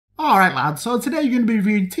Alright lads, so today you're going to be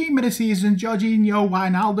reviewing team of the season Georginio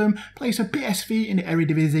Wijnaldum, plays for Psv in the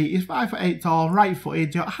Eredivisie. He's 5'8" tall, right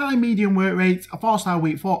footed, got high medium work rate, a 4-star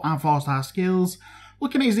weak foot and 4-star skills.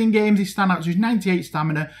 Looking at his in-games, his standouts is 98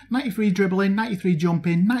 stamina, 93 dribbling, 93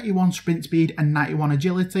 jumping, 91 sprint speed and 91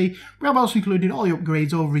 agility. We have also included all the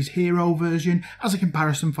upgrades over his hero version as a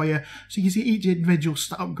comparison for you, so you can see each individual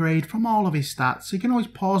stat upgrade from all of his stats, so you can always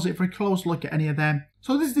pause it for a close look at any of them.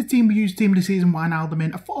 So this is the team we use team of the season Wijnaldum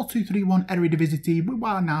in, a 4-2-3-1 Eredivisie team with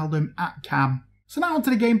Wijnaldum at cam. So now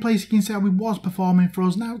onto the gameplay, so you can see how he was performing for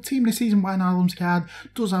us. Now, team of the season Wijnaldum's card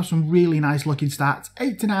does have some really nice looking stats.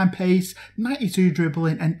 89 pace, 92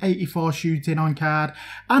 dribbling and 84 shooting on card.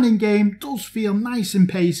 And in game, does feel nice and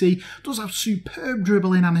pacey, does have superb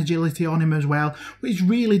dribbling and agility on him as well, which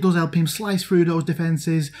really does help him slice through those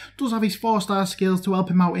defences. Does have his 4-star skills to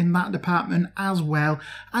help him out in that department as well.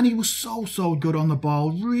 And he was so good on the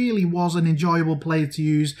ball, really was an enjoyable player to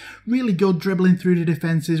use. Really good dribbling through the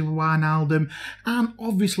defences with Wijnaldum. And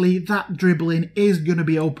obviously that dribbling is going to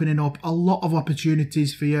be opening up a lot of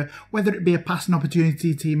opportunities for you, whether it be a passing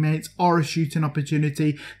opportunity to teammates or a shooting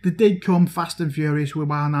opportunity. They did come fast and furious with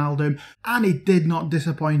Wijnaldum, and he did not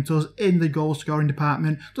disappoint us in the goal scoring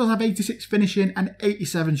department. Does have 86 finishing and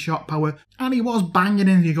 87 shot power, and he was banging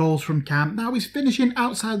in the goals from camp. Now his finishing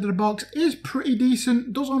outside of the box is pretty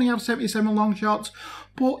decent, does only have 77 long shots,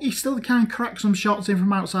 but he still can crack some shots in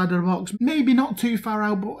from outside of the box. Maybe not too far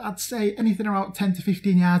out, but I'd say anything around 10 to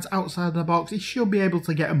 15 yards outside of the box, he should be able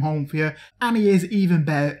to get them home for you. And he is even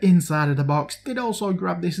better inside of the box. Did also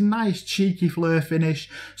grab this nice cheeky flare finish,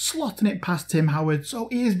 slotting it past Tim Howard, so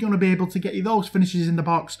he is going to be able to get you those finishes in the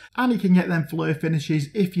box, and he can get them flare finishes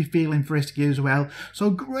if you're feeling frisky as well. So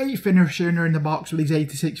great finisher in the box with his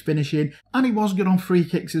 86 finishing, and he was good on free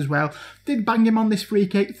kicks as well. Did bang him on this free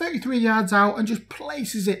kick, 33 yards out, and just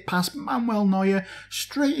places it past Manuel Neuer,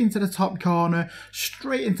 straight into the top corner,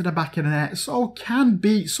 straight into the back of the net. So can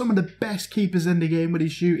beat some of the best keepers in the game with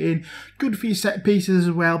his shooting. Good for your set pieces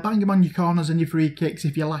as well. Bang him on your corners and your free kicks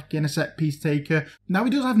if you're lacking a set piece taker. Now he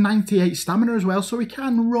does have 98 stamina as well, so he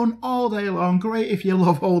can run all day long. Great if you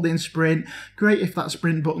love holding sprint. Great if that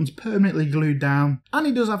sprint button's permanently glued down. And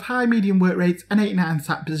he does have high medium work rate and 89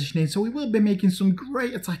 attack positioning, so he will be making some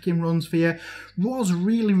great attacking runs for you. Was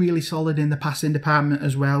really solid in the passing department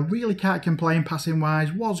as well. Really can't complain passing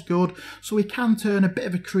wise. Was good, so he can turn a bit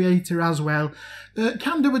of a creator as well.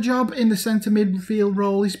 Can do a job in the centre midfield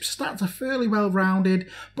role. His stats are fairly well rounded,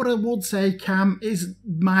 but I would say cam is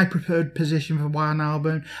my preferred position for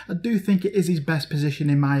Wijnaldum. I do think it is his best position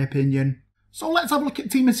in my opinion. So let's have a look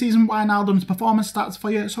at team of season Wijnaldum's performance stats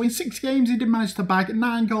for you. So in 6 games he did manage to bag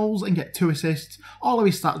 9 goals and get 2 assists. All of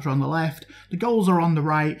his stats are on the left, the goals are on the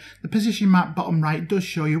right. The position map bottom right does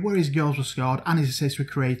show you where his goals were scored and his assists were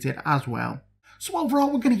created as well. So overall,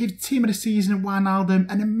 we're going to give team of the season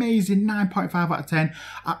Wijnaldum an amazing 9.5 out of 10.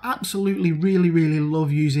 I absolutely really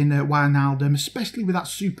love using Wijnaldum, especially with that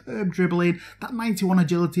superb dribbling. That 91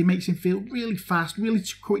 agility makes him feel really fast, really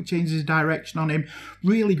quick changes his direction on him.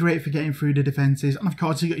 Really great for getting through the defences. And of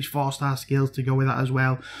course, he's got his 4-star skills to go with that as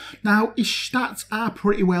well. Now, his stats are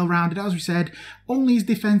pretty well rounded, as we said. Only his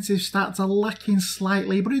defensive stats are lacking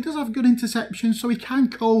slightly, but he does have good interceptions, so he can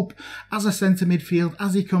cope as a centre midfield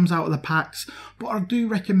as he comes out of the packs. But I do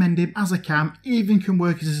recommend him as a cam, even can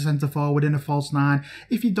work as a centre forward in a false 9.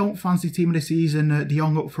 If you don't fancy team of the season De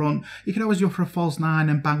Jong up front, you can always go for a false 9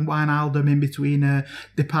 and bang Wijnaldum in between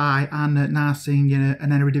Depay and Narsing in an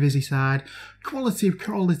Eredivisie side. Quality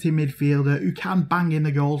midfielder who can bang in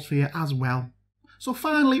the goals for you as well. So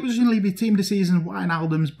finally, it was going to leave your team of the season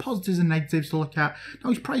Wijnaldum's positives and negatives to look at. Now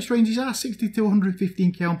his price ranges are 60 to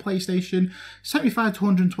 115k on PlayStation, 75 to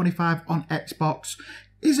 125 on Xbox.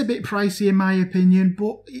 Is a bit pricey in my opinion,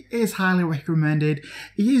 but it is highly recommended.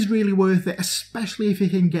 He is really worth it, especially if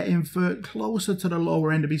you can get him for closer to the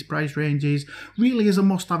lower end of his price ranges. Really is a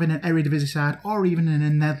must-have in an Eredivisie side or even in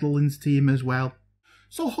a Netherlands team as well.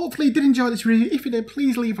 So hopefully you did enjoy this review. If you did,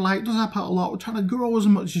 please leave a like. It does help out a lot. We're trying to grow as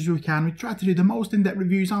much as we can. We try to do the most in-depth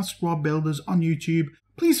reviews and squad builders on YouTube.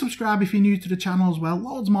 Please subscribe if you're new to the channel as well.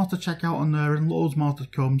 Loads more to check out on there and loads more to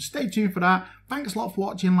come. Stay tuned for that. Thanks a lot for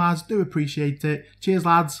watching, lads. Do appreciate it. Cheers,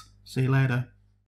 lads. See you later.